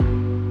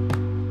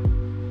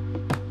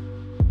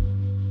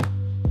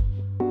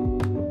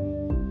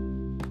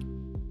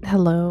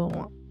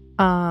Hello.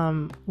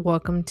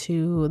 Welcome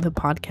to the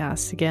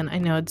podcast again. I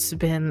know it's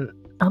been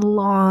a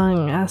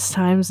long ass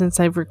time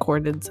since I've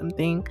recorded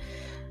something.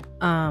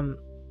 Um,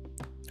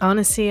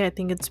 Honestly, I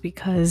think it's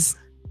because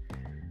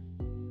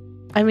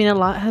a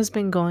lot has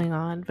been going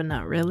on, but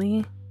not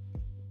really.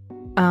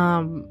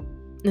 Um,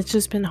 it's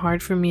just been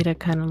hard for me to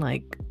kind of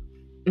like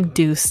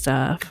do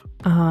stuff.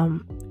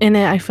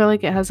 I feel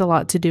like it has a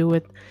lot to do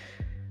with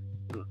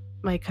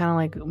my kind of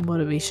like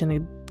motivation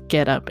to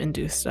get up and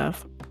do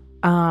stuff.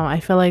 I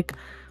feel like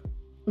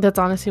that's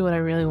honestly what I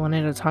really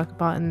wanted to talk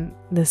about in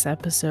this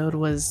episode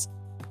was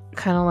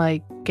kind of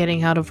like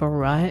getting out of a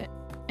rut.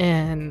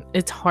 And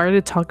it's hard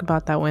to talk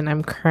about that when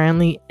I'm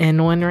currently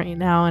in one right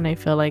now and I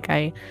feel like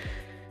I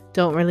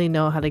don't really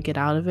know how to get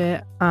out of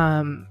it.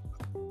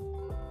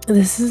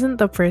 This isn't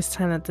the first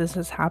time that this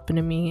has happened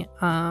to me.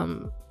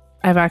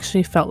 I've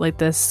actually felt like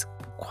this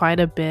quite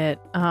a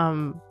bit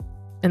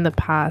in the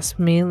past,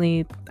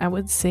 mainly I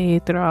would say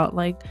throughout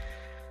like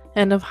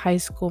end of high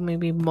school,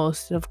 maybe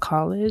most of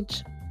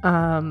college.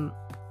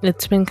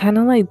 It's been kind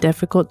of like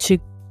difficult to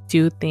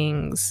do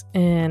things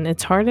and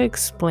it's hard to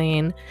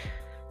explain.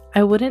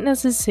 I wouldn't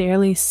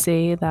necessarily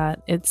say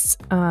that it's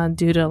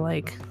due to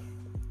like,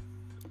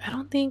 I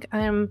don't think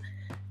I'm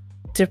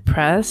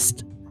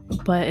depressed,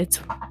 but it's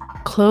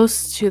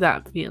close to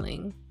that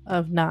feeling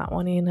of not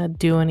wanting to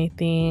do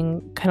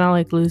anything, kind of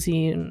like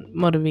losing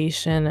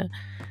motivation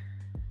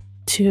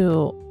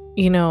to,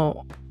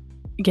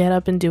 get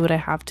up and do what I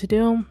have to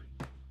do.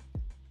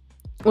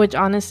 Which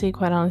honestly,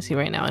 quite honestly,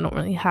 right now I don't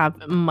really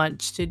have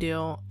much to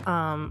do.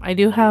 I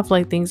do have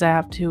like things I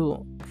have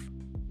to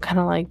kind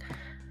of like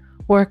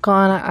work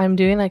on. I'm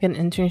doing like an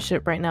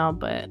internship right now,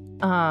 but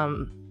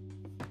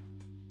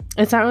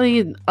it's not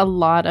really a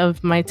lot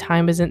of my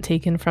time isn't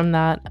taken from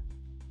that.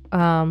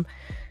 But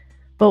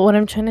what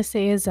I'm trying to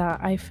say is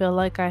that I feel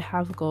like I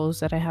have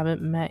goals that I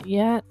haven't met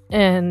yet,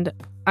 and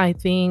I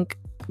think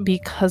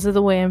because of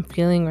the way I'm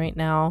feeling right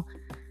now,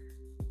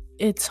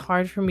 it's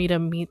hard for me to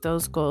meet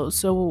those goals.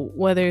 So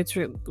whether it's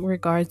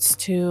regards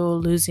to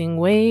losing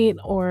weight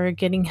or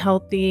getting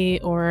healthy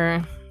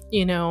or,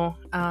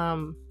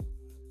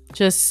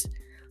 just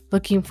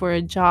looking for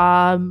a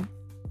job,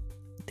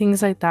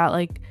 things like that,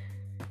 like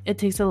it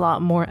takes a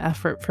lot more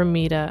effort for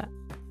me to,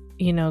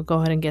 go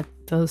ahead and get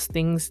those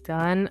things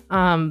done.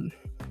 I'm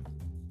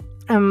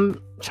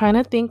trying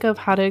to think of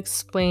how to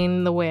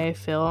explain the way I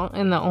feel,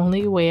 and the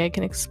only way I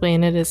can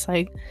explain it is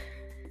like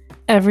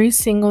every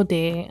single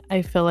day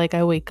I feel like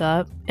I wake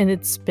up and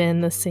it's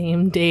been the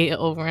same day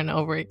over and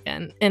over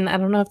again. And I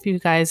don't know if you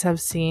guys have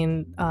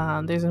seen,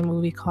 there's a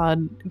movie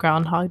called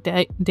Groundhog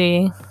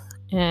Day,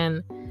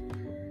 and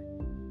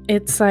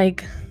it's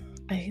like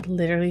I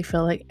literally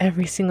feel like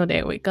every single day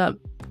I wake up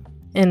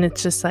and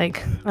it's just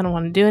like I don't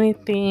want to do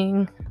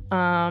anything.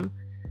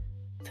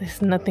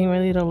 There's nothing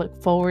really to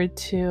look forward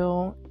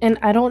to. And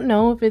I don't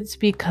know if it's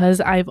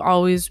because I've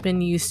always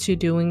been used to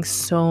doing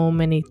so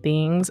many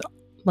things.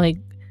 Like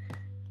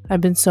I've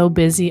been so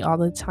busy all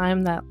the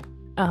time that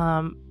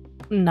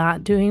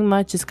not doing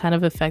much is kind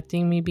of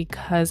affecting me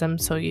because I'm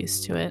so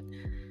used to it.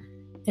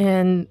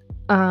 And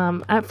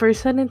at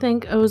first I didn't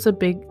think it was a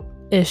big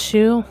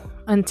issue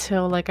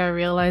until like I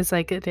realized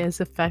like it is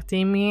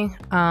affecting me.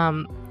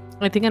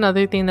 I think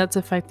another thing that's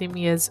affecting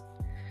me is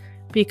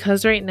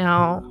because right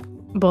now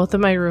both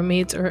of my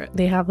roommates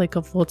they have like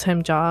a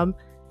full-time job.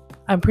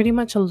 I'm pretty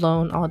much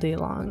alone all day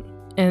long.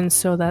 And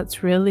so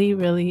that's really,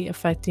 really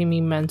affecting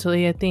me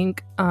mentally, I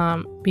think,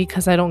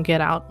 because I don't get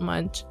out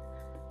much.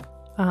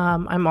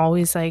 I'm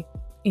always like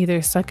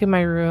either stuck in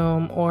my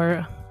room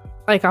or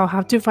like I'll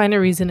have to find a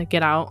reason to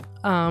get out.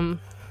 And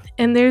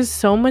there's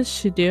so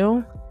much to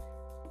do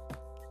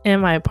in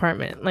my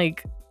apartment.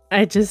 Like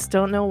I just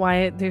don't know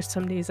why there's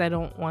some days I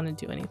don't want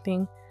to do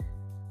anything.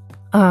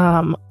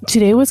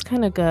 Today was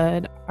kind of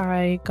good.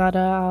 I got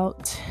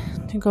out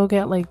to go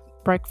get like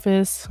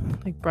breakfast,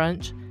 like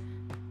brunch.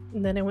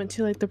 And then I went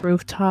to like the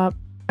rooftop.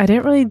 I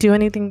didn't really do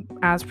anything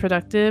as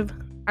productive.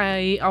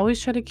 I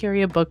always try to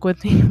carry a book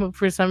with me, but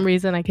for some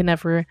reason I can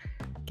never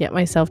get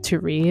myself to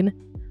read.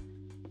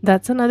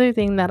 That's another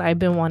thing that I've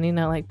been wanting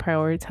to like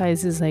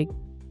prioritize is like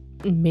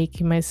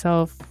making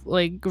myself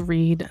like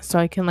read so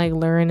I can like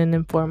learn and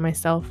inform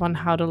myself on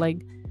how to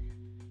like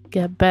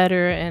get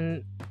better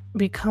and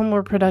become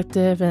more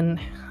productive. And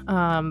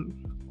I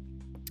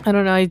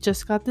don't know, I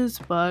just got this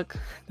book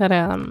that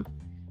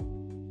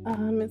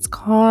it's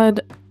called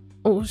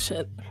I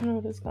don't know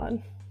what it's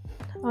called.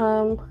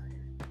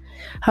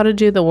 How to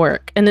Do the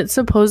Work. And it's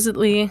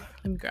supposedly,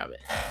 let me grab it.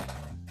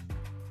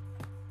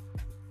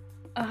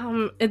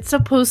 It's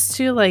supposed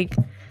to like,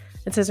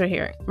 it says right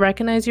here,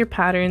 recognize your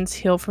patterns,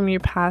 heal from your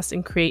past,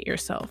 and create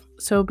yourself.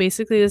 So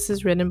basically this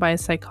is written by a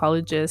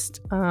psychologist,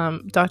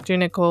 Dr.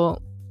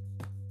 Nicole,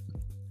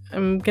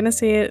 I'm gonna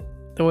say it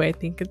the way I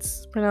think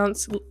it's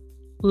pronounced,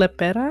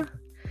 Lepera.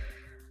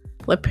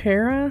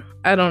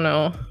 I don't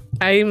know.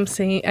 I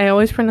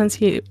always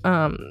pronounce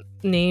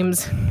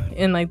names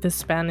in like the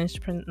Spanish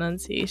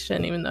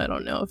pronunciation, even though I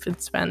don't know if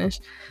it's Spanish.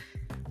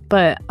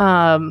 But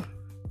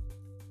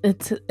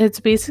it's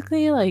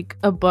basically like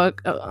a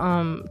book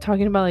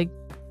talking about like,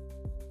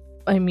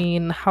 I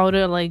mean, how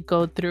to like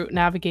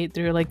navigate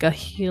through like a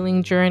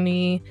healing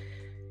journey,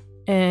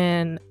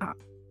 and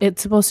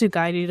it's supposed to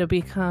guide you to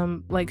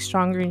become like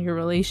stronger in your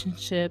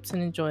relationships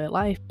and enjoy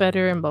life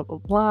better and blah blah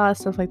blah,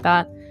 stuff like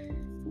that.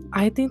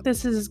 I think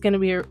this is going to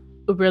be a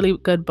really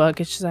good book.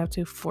 It's just I have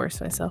to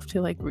force myself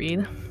to like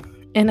read.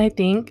 And I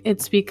think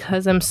it's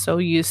because I'm so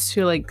used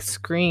to like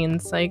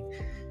screens. Like,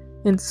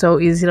 it's so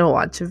easy to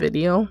watch a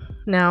video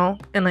now,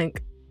 and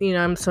like,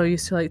 I'm so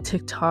used to like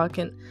TikTok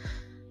and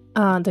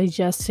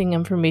digesting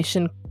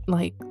information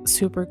like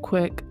super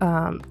quick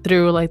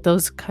through like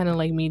those kind of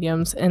like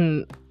mediums.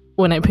 And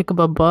when I pick up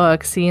a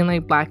book, seeing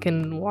like black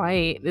and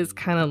white is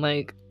kind of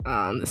like,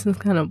 this is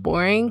kind of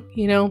boring.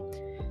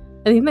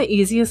 I think the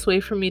easiest way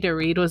for me to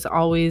read was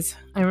always,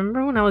 I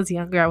remember when I was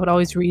younger, I would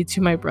always read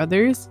to my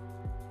brothers.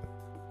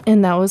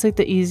 And that was like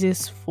the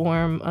easiest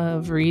form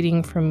of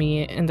reading for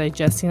me and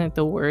digesting like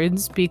the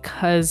words,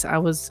 because I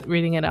was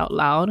reading it out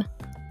loud.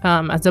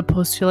 As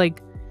opposed to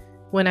like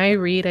when I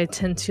read, I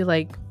tend to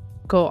like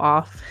go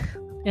off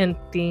and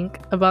think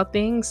about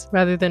things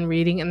rather than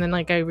reading. And then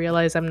like I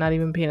realize I'm not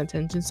even paying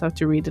attention, so I have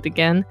to read it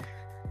again.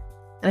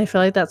 And I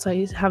feel like that's why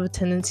I have a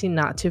tendency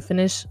not to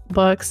finish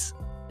books,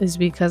 is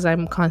because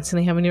I'm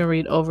constantly having to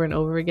read over and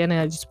over again,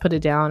 and I just put it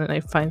down and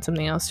I find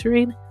something else to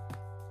read.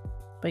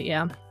 But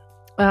yeah.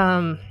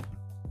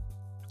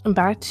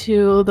 Back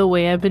to the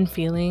way I've been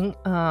feeling.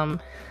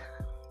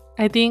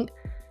 I think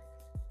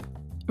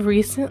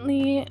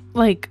recently,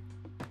 like,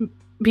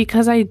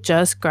 because I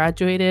just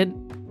graduated,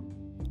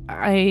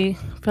 I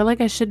feel like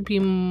I should be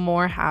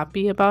more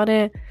happy about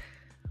it.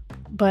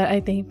 But I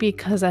think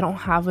because I don't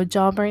have a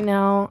job right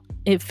now,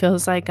 it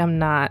feels like I'm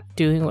not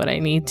doing what I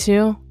need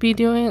to be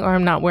doing, or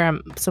I'm not where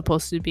I'm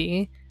supposed to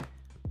be.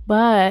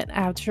 But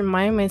I have to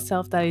remind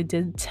myself that I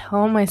did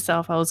tell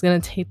myself I was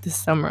going to take this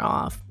summer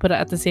off. But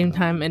at the same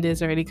time, it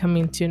is already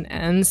coming to an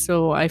end.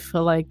 So I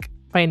feel like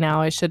by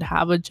now I should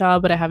have a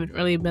job, but I haven't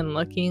really been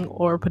looking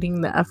or putting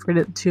the effort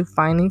into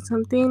finding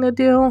something to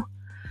do.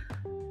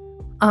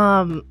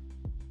 I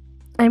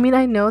mean,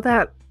 I know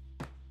that,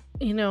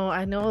 I know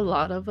a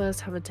lot of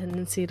us have a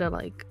tendency to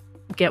like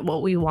get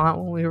what we want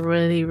when we're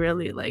really,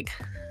 really like,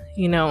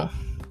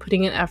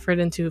 putting an effort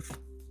into,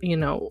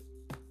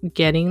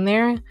 getting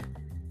there.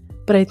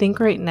 But I think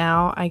right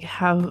now I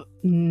have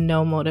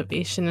no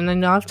motivation. And I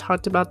know I've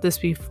talked about this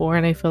before,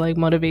 and I feel like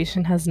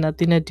motivation has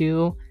nothing to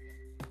do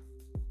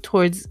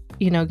towards,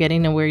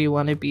 getting to where you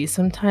want to be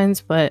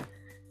sometimes. But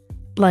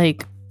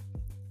like,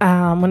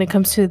 when it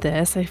comes to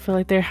this, I feel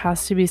like there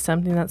has to be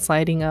something that's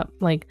lighting up,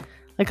 like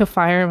a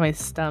fire in my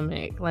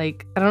stomach.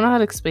 Like, I don't know how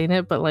to explain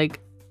it, but like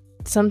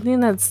something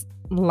that's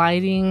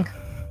lighting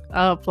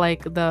up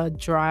like the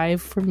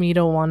drive for me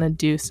to want to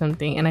do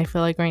something. And I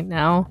feel like right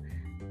now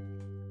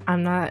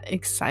I'm not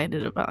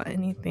excited about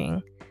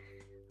anything.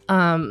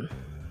 I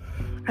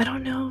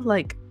don't know,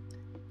 like,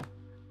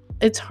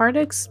 it's hard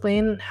to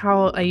explain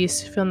how I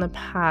used to feel in the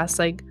past.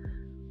 Like,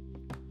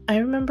 I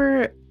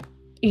remember,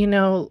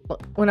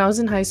 when I was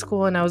in high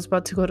school and I was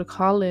about to go to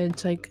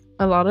college, like,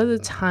 a lot of the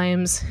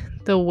times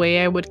the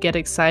way I would get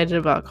excited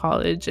about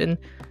college and,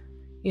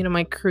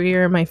 my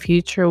career, my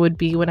future would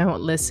be when I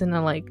would listen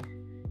to, like,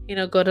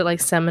 go to,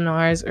 like,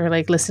 seminars or,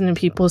 like, listen to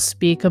people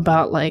speak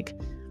about, like,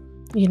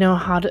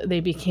 how they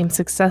became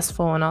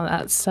successful and all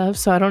that stuff.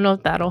 So I don't know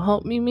if that'll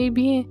help me.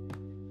 Maybe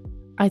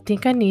I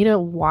think I need to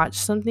watch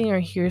something or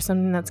hear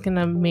something that's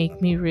gonna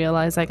make me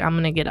realize like I'm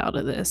gonna get out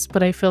of this.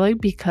 But I feel like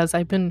because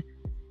I've been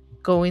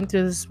going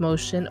through this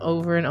motion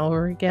over and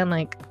over again,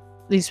 like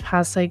these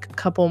past like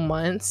couple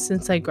months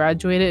since I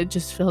graduated, it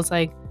just feels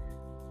like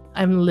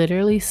I'm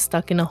literally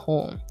stuck in a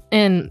hole.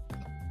 And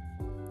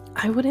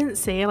I wouldn't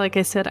say, like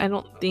I said, I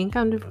don't think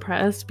I'm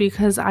depressed,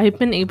 because I've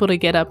been able to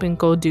get up and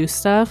go do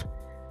stuff.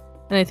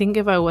 And I think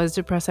if I was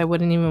depressed, I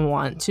wouldn't even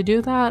want to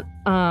do that.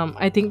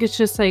 I think it's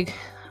just like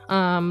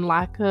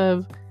lack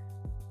of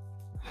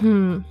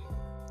I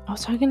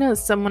was talking to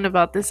someone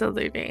about this the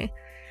other day.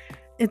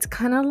 It's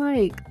kind of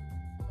like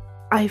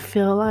I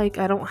feel like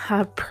I don't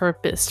have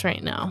purpose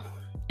right now.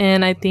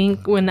 And I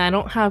think when I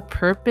don't have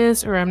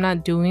purpose, or I'm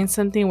not doing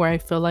something where I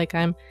feel like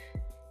I'm,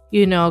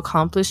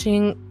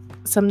 accomplishing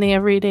something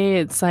every day,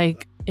 it's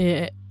like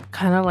it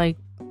kind of like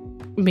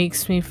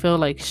makes me feel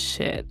like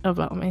shit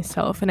about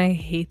myself, and I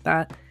hate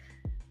that.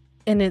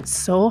 And it's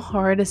so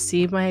hard to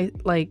see my,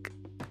 like,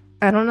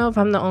 I don't know if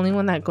I'm the only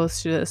one that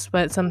goes through this,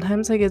 but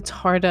sometimes like it's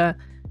hard to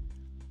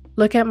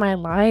look at my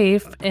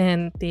life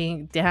and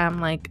think,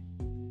 damn, like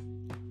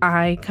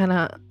I kind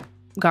of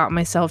got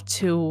myself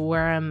to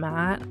where I'm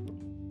at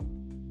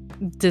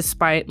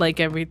despite like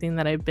everything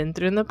that I've been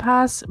through in the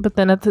past. But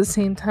then at the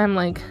same time,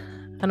 like,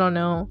 I don't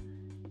know,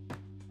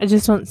 I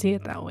just don't see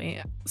it that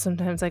way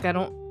sometimes. Like I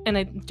don't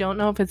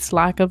know if it's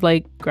lack of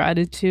like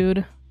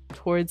gratitude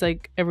towards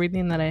like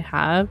everything that I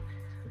have,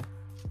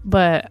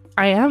 but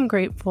I am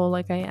grateful.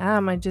 Like I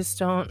am. I just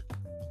don't.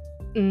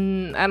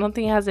 I don't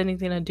think it has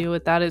anything to do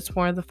with that. It's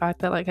more the fact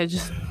that like I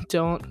just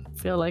don't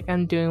feel like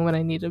I'm doing what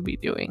I need to be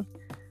doing.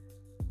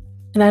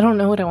 and I don't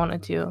know what I want to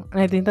do. And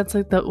I think that's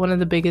like the one of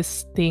the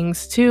biggest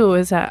things too,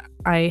 is that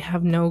I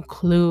have no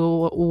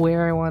clue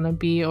where I want to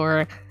be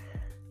or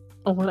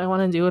what I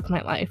want to do with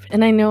my life.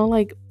 And I know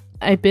like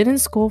I've been in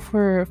school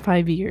for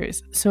 5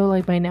 years. So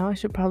like by now I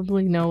should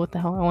probably know what the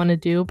hell I want to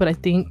do, but I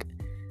think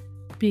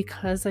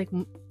because like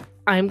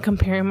I'm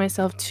comparing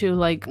myself to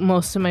like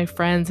most of my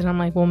friends, and I'm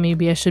like, well,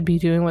 maybe I should be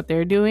doing what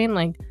they're doing,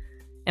 like,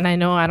 and I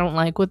know I don't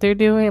like what they're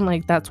doing,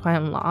 like that's why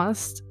I'm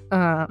lost.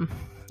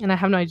 And I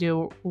have no idea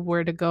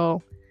where to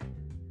go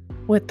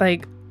with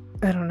like,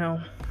 I don't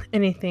know,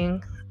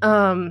 anything.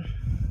 I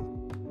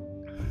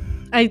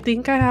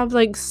think I have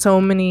like so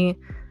many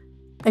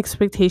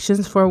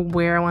expectations for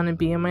where I want to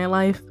be in my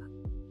life,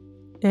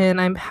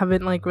 and I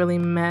haven't like really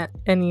met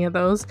any of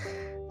those.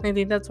 I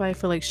think that's why I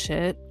feel like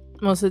shit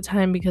most of the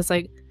time, because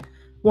like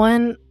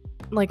one,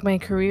 like my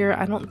career,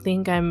 I don't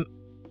think I'm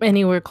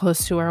anywhere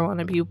close to where I want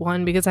to be.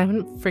 One, because I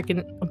haven't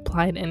freaking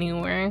applied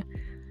anywhere.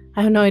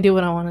 I have no idea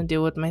what I want to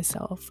do with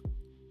myself.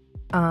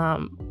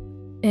 And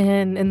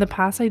in the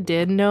past I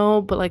did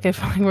know, but like I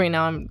feel like right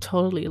now I'm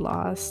totally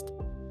lost.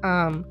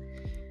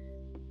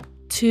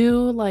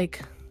 Two,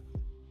 like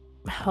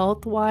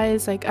health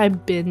wise, like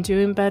I've been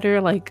doing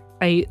better. Like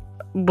I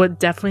would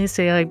definitely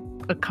say like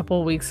a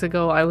couple weeks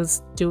ago I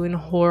was doing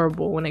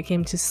horrible when it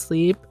came to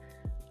sleep.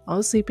 I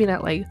was sleeping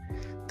at like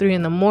 3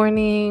 in the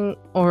morning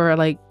or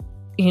like,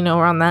 you know,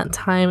 around that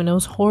time, and it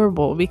was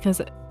horrible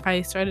because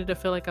I started to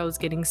feel like I was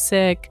getting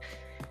sick,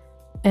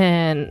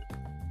 and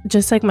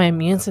just like my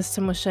immune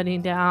system was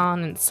shutting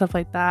down and stuff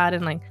like that,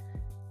 and like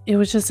it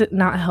was just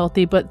not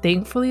healthy. But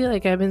thankfully,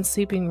 like I've been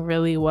sleeping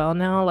really well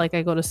now. Like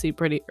I go to sleep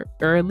pretty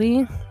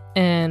early,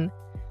 and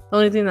the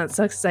only thing that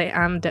sucks is I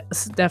am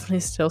definitely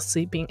still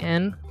sleeping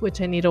in,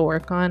 which I need to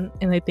work on.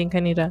 And I think I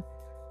need to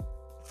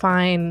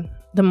find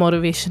the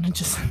motivation to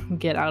just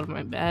get out of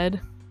my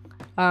bed.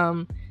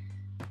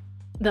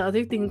 The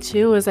other thing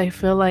too is I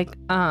feel like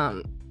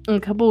a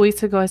couple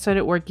weeks ago I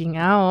started working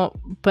out,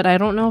 but I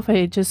don't know if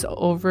I just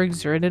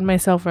overexerted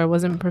myself or I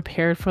wasn't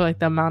prepared for like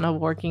the amount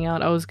of working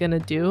out I was gonna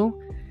do,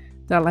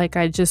 that like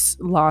I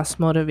just lost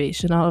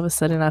motivation all of a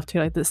sudden after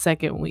like the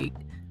second week.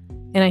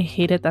 And I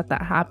hated that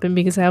happened,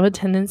 because I have a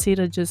tendency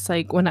to just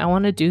like, when I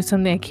want to do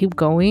something I keep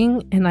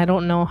going and I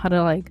don't know how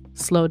to like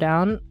slow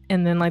down,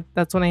 and then like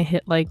that's when I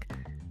hit like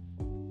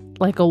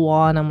a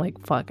wall and I'm like,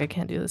 fuck, I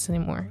can't do this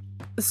anymore.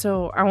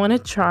 So I want to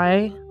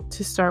try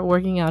to start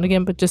working out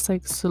again, but just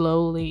like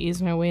slowly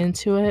ease my way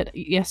into it.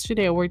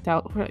 Yesterday I worked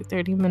out for like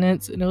 30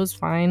 minutes and it was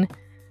fine.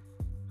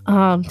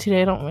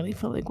 Today I don't really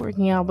feel like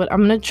working out, but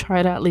I'm gonna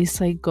try to at least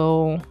like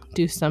go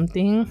do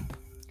something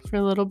for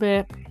a little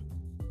bit.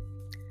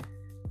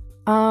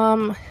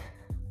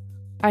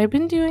 I've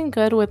been doing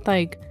good with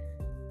like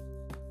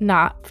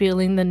not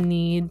feeling the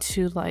need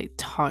to like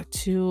talk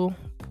to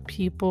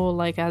people,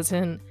 like as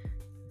in,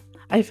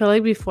 I feel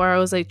like before I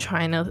was like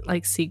trying to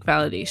like seek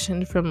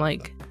validation from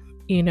like,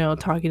 you know,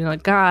 talking to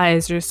like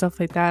guys or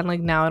stuff like that. And like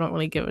now I don't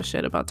really give a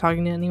shit about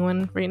talking to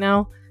anyone right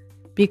now,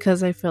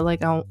 because I feel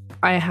like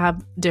I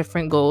have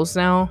different goals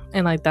now,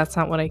 and like that's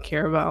not what I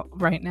care about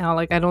right now.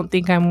 Like I don't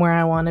think I'm where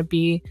I want to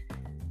be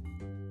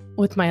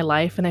with my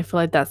life, and I feel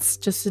like that's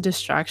just a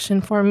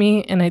distraction for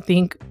me. And I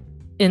think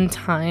in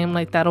time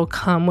like that'll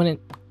come when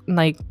it,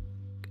 like,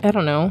 I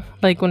don't know,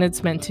 like when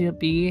it's meant to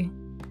be.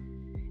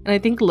 And I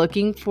think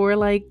looking for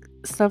like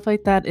stuff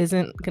like that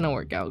isn't gonna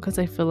work out, because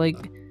I feel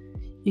like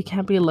you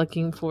can't be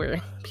looking for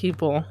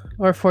people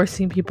or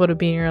forcing people to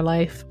be in your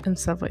life and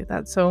stuff like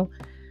that. So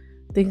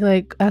I think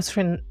like as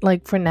for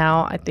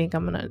now, I think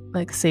I'm gonna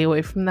like stay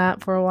away from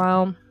that for a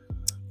while.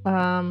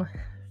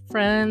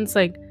 Friends,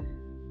 like,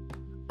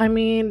 I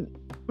mean,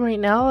 right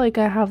now like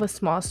I have a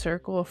small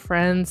circle of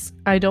friends.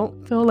 I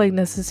don't feel like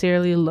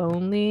necessarily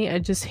lonely. I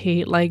just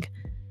hate like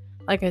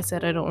I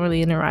said, I don't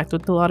really interact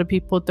with a lot of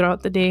people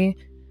throughout the day,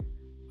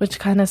 which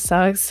kind of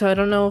sucks. So I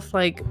don't know if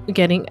like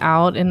getting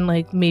out and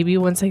like maybe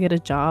once I get a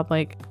job,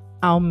 like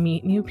I'll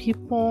meet new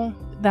people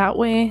that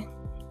way.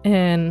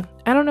 And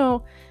I don't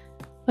know,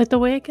 like the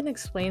way I can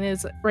explain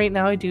is right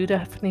now I do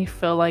definitely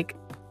feel like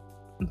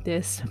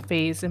this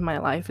phase in my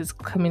life is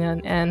coming to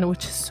an end,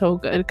 which is so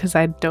good because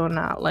I do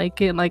not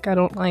like it. Like I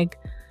don't like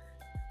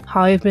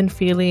how I've been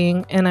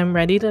feeling, and I'm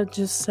ready to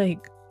just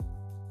like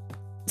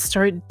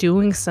start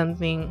doing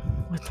something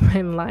with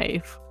my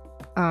life,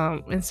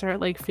 and start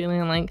like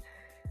feeling like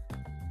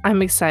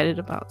I'm excited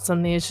about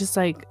something. It's just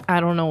like I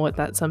don't know what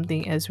that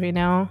something is right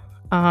now,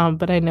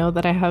 but I know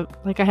that I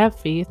have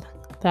faith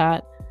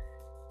that,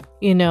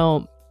 you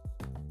know,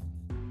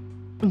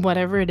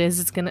 whatever it is,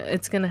 it's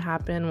gonna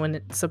happen when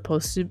it's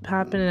supposed to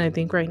happen. And I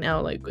think right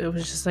now like it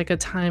was just like a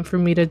time for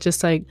me to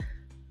just like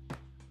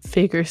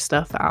figure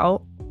stuff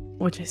out,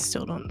 which I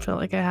still don't feel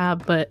like I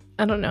have, but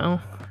I don't know.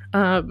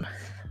 I'm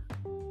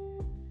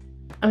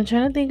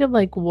trying to think of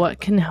like what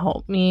can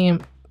help me,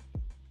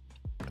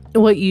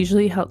 what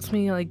usually helps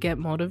me like get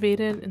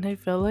motivated. And I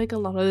feel like a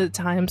lot of the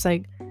times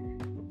like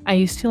I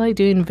used to like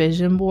doing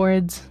vision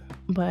boards,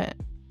 but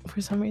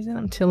for some reason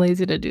I'm too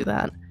lazy to do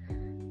that.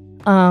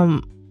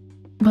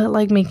 But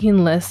like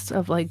making lists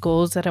of like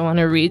goals that I want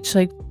to reach,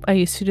 like I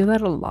used to do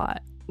that a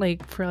lot,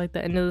 like for like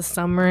the end of the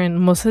summer, and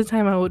most of the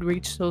time I would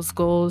reach those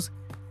goals.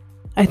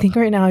 I think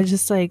right now I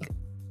just like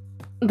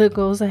the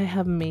goals I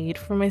have made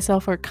for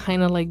myself are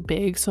kind of like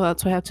big, so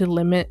that's why I have to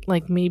limit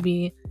like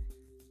maybe,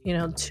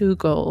 two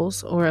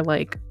goals or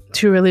like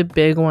two really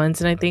big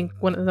ones. And I think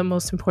one of the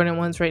most important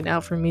ones right now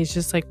for me is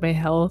just like my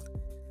health.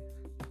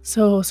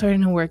 So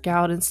starting to work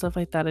out and stuff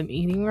like that and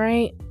eating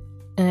right.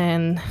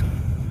 And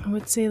I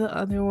would say the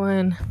other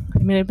one, I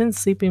mean, I've been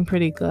sleeping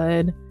pretty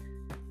good.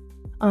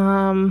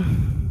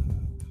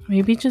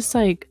 Maybe just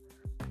like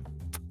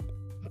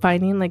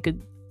finding like a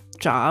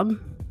job,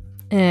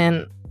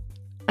 and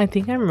I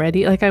think I'm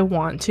ready. Like I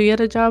want to get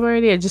a job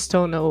already. I just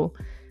don't know.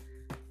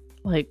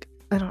 Like,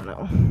 I don't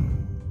know.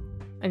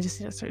 I just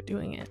need to start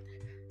doing it.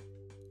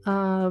 I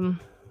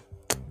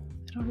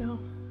don't know.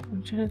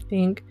 I'm trying to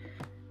think.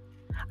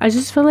 I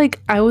just feel like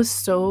I was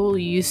so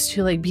used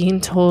to like being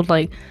told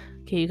like,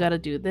 okay, you got to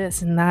do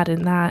this and that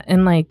and that.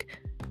 And like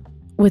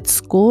with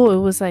school, it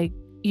was like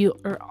you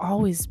are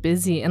always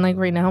busy. And like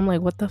right now I'm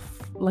like, what the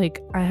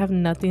like I have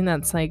nothing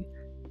that's like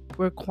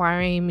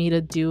requiring me to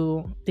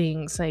do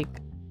things. Like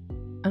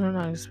I don't know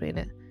how to explain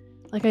it.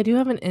 Like I do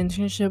have an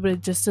internship, but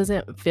it just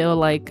doesn't feel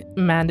like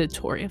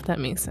mandatory, if that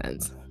makes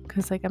sense.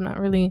 Because like I'm not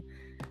really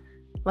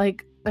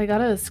like I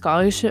got a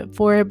scholarship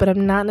for it, but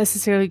I'm not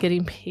necessarily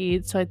getting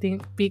paid. So I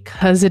think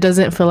because it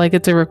doesn't feel like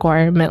it's a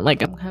requirement,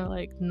 like I'm kind of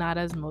like not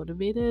as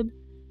motivated,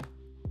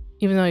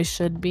 even though I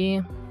should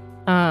be.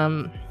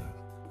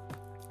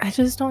 I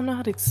just don't know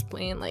how to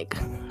explain like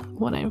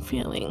what I'm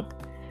feeling.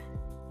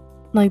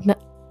 Like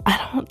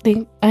I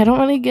don't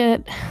really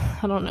get,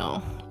 I don't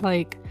know.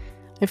 Like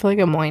I feel like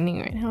I'm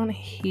whining right now, and I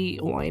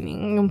hate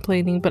whining and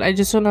complaining, but I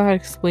just don't know how to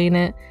explain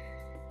it.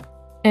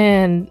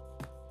 And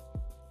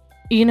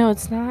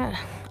it's not,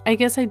 I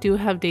guess I do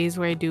have days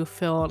where I do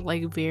feel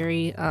like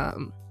very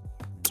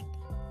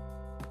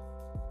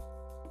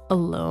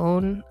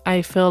alone.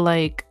 I feel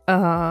like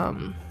how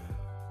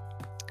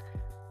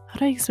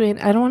do I explain?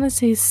 I don't want to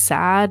say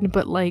sad,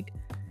 but like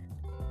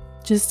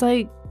just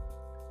like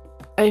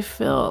I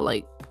feel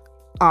like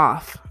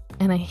off,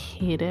 and I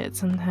hate it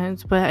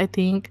sometimes. But I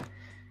think,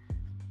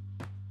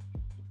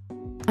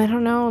 I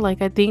don't know,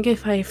 like I think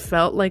if I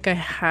felt like I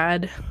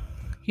had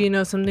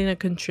something to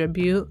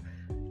contribute,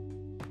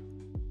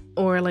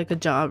 or like a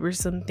job or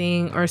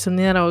something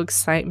that'll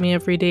excite me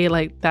every day,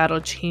 like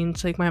that'll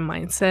change like my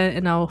mindset,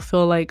 and I'll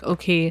feel like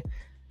okay,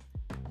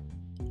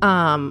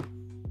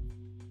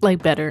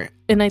 like better.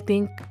 And I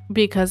think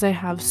because I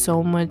have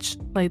so much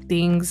like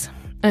things,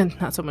 and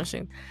not so much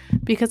things,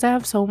 because I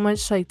have so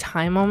much like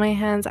time on my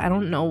hands, I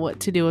don't know what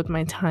to do with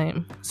my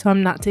time, so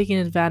I'm not taking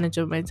advantage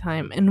of my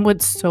time. And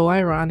what's so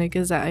ironic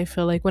is that I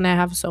feel like when I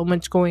have so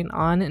much going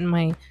on and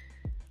my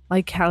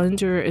like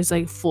calendar is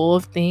like full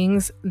of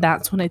things,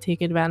 that's when I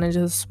take advantage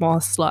of the small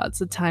slots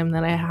of time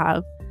that I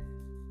have,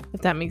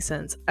 if that makes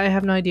sense. I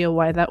have no idea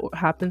why that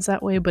happens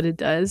that way, but it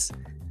does.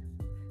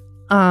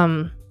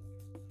 I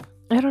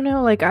don't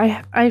know, like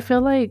I feel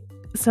like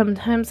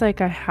sometimes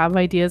like I have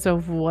ideas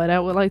of what I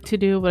would like to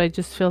do, but I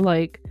just feel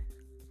like,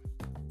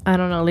 I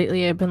don't know,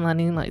 lately I've been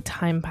letting like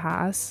time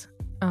pass.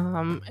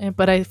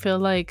 But I feel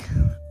like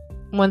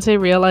once I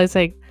realize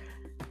like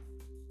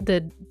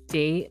the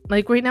date,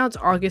 like right now it's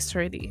August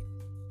already,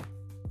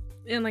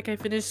 and like I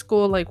finished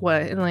school like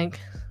what, in like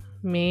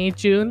May,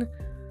 June.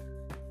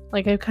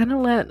 Like I've kind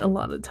of let a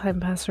lot of time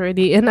pass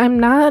already, and I'm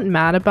not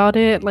mad about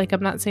it. Like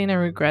I'm not saying I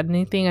regret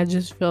anything. I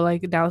just feel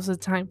like now's the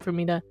time for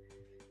me to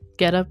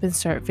get up and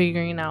start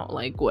figuring out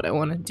like what I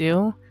want to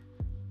do.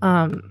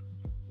 I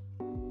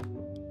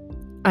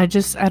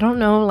don't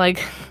know,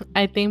 like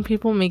I think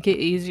people make it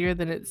easier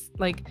than it's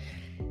like.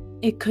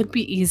 It could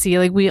be easy.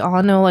 Like we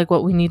all know like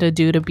what we need to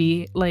do to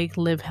be like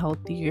live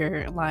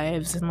healthier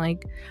lives and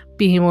like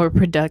be more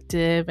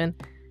productive, and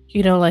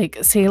like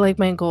say like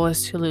my goal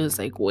is to lose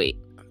like weight,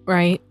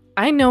 right?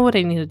 I know what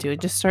I need to do.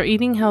 Just start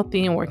eating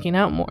healthy and working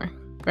out more,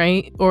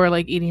 right? Or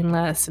like eating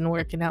less and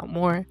working out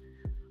more.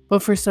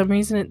 But for some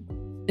reason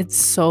it's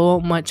so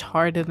much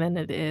harder than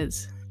it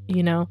is,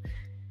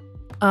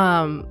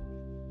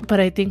 but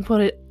I think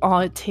all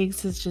it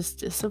takes is just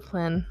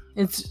discipline.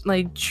 It's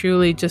like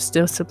truly just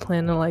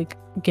discipline to like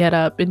get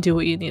up and do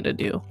what you need to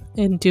do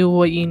and do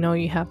what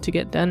you have to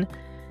get done.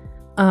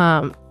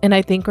 And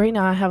I think right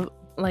now I have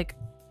like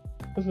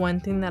one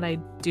thing that I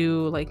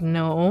do like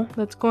know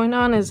that's going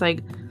on is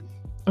like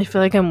I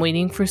feel like I'm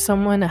waiting for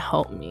someone to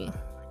help me.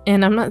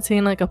 And I'm not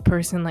saying like a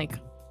person like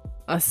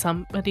a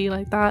somebody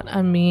like that.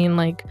 I mean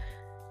like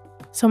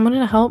someone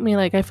to help me.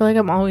 Like I feel like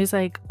I'm always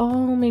like,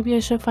 oh, maybe I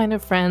should find a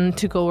friend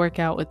to go work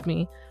out with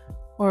me,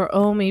 or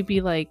oh,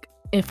 maybe like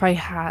if I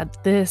had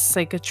this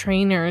like a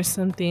trainer or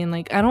something.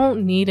 Like I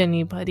don't need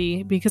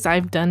anybody because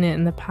I've done it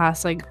in the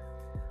past. Like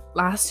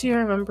last year,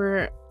 I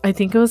remember, I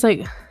think it was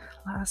like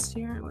last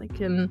year,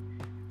 like in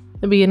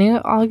the beginning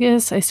of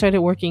August, I started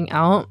working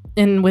out,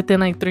 and within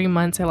like 3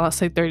 months I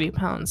lost like 30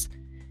 pounds.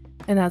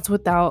 And that's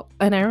without,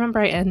 and I remember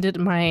I ended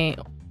my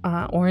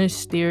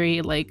Orange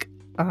Theory like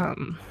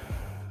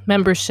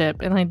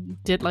membership, and I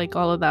did like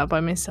all of that by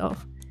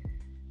myself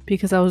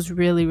because I was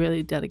really,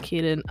 really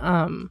dedicated.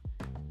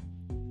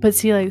 But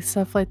see, like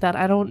stuff like that,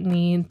 I don't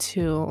need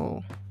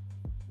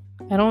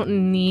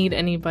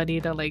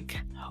anybody to like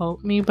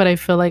help me, but I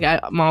feel like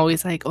I'm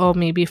always like, oh,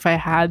 maybe if I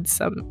had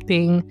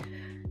something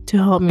to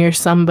help me or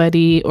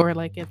somebody, or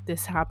like if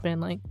this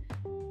happened, like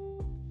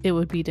it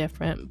would be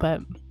different.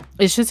 But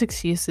it's just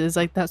excuses,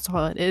 like that's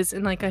all it is.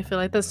 And like I feel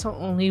like that's the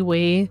only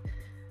way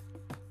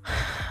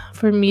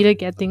for me to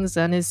get things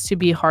done is to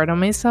be hard on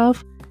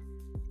myself.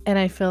 And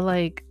I feel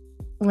like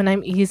when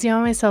I'm easy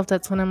on myself,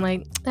 that's when I'm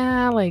like,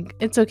 like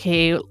it's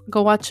okay,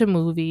 go watch a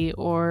movie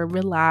or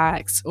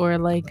relax, or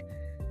like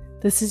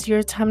this is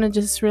your time to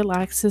just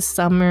relax this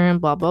summer and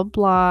blah blah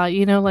blah,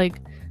 like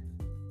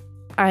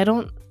I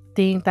don't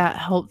think that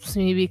helps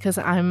me because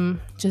I'm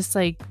just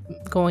like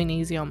going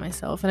easy on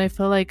myself. And I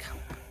feel like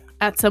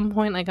at some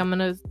point, like I'm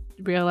gonna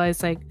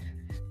realize like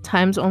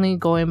time's only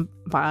going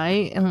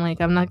by, and like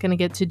I'm not gonna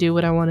get to do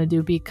what I want to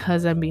do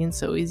because I'm being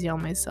so easy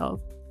on myself.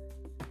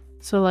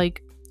 So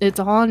like it's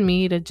all on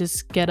me to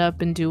just get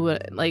up and do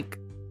what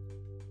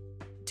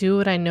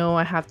I know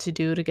I have to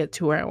do to get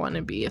to where I want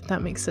to be, if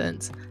that makes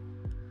sense.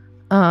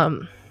 I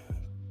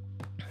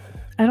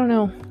don't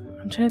know,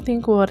 I'm trying to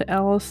think what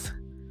else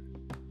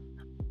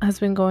has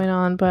been going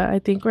on, but I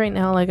think right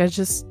now, like I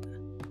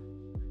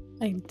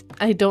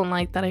don't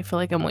like that I feel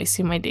like I'm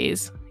wasting my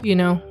days,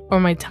 or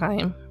my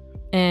time,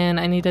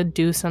 and I need to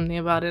do something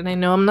about it. And I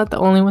know I'm not the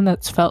only one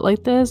that's felt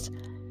like this,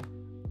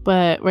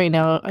 but right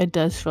now it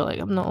does feel like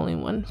I'm the only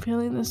one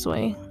feeling this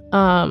way.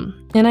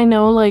 And I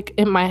know like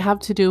it might have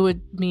to do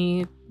with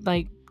me,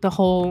 like the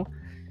whole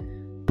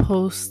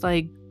post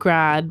like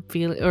grad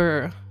feeling,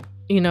 or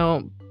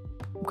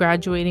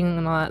graduating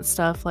and all that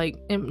stuff. Like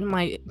it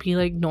might be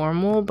like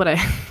normal, but I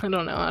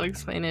don't know how to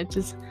explain it.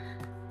 Just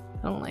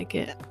I don't like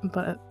it,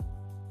 but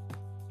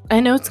I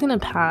know it's gonna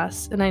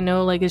pass, and I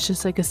know like it's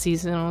just like a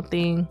seasonal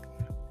thing.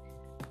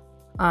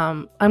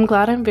 I'm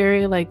glad I'm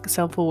very like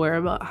self-aware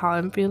about how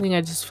I'm feeling. I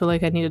just feel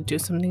like I need to do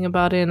something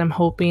about it, and I'm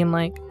hoping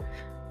like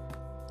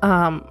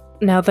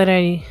now that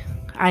I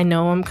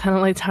know I'm kind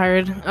of like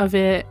tired of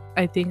it,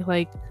 I think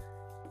like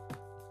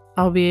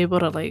I'll be able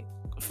to like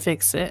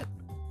fix it.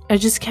 I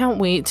just can't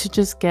wait to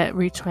just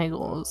reach my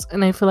goals,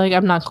 and I feel like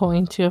I'm not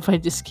going to if I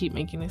just keep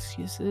making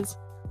excuses.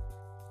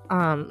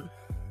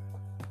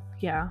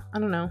 Yeah, I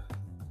don't know.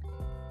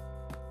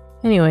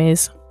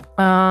 Anyways,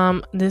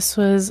 this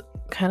was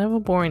kind of a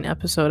boring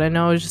episode. I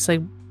know I was just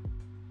like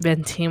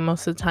venting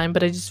most of the time,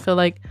 but I just feel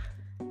like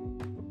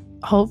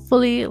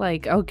hopefully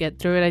like I'll get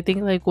through it. I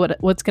think like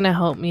what's gonna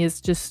help me is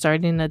just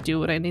starting to do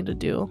what I need to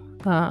do,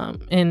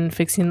 and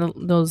fixing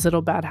those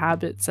little bad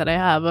habits that I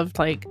have of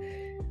like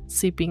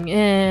sleeping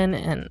in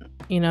and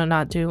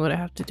not doing what I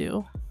have to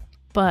do.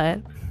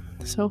 But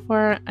so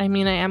far, I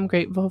mean, I am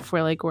grateful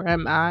for like where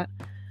I'm at.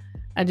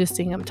 I just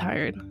think I'm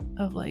tired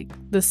of like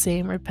the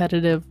same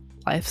repetitive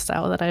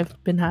lifestyle that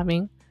I've been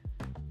having,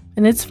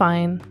 and it's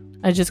fine.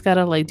 I just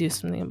gotta like do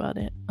something about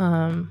it.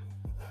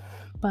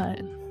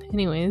 But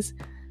anyways,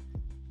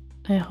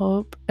 I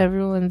hope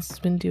everyone's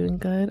been doing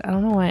good. I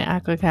don't know why I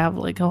act like I have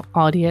like an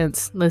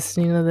audience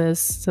listening to this.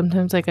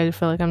 Sometimes like I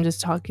feel like I'm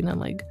just talking to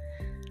like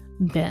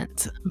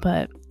vent.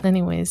 But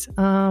anyways,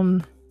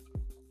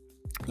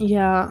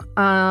 yeah,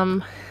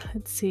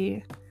 let's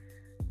see.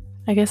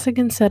 I guess I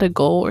can set a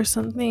goal or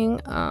something.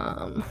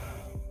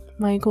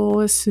 My goal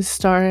is to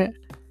start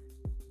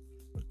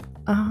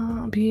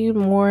be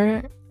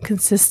more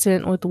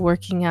consistent with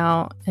working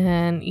out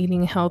and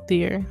eating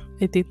healthier.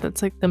 I think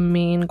that's like the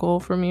main goal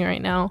for me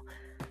right now,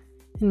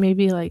 and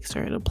maybe like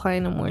start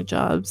applying to more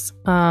jobs.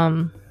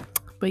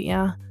 But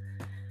yeah,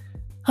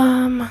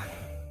 I'm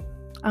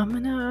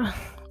gonna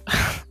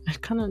I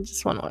kind of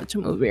just want to watch a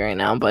movie right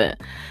now,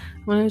 but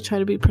I'm gonna try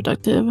to be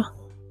productive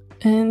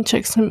and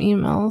check some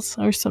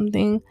emails or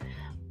something.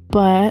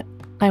 But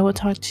I will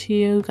talk to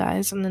you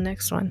guys in the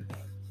next one.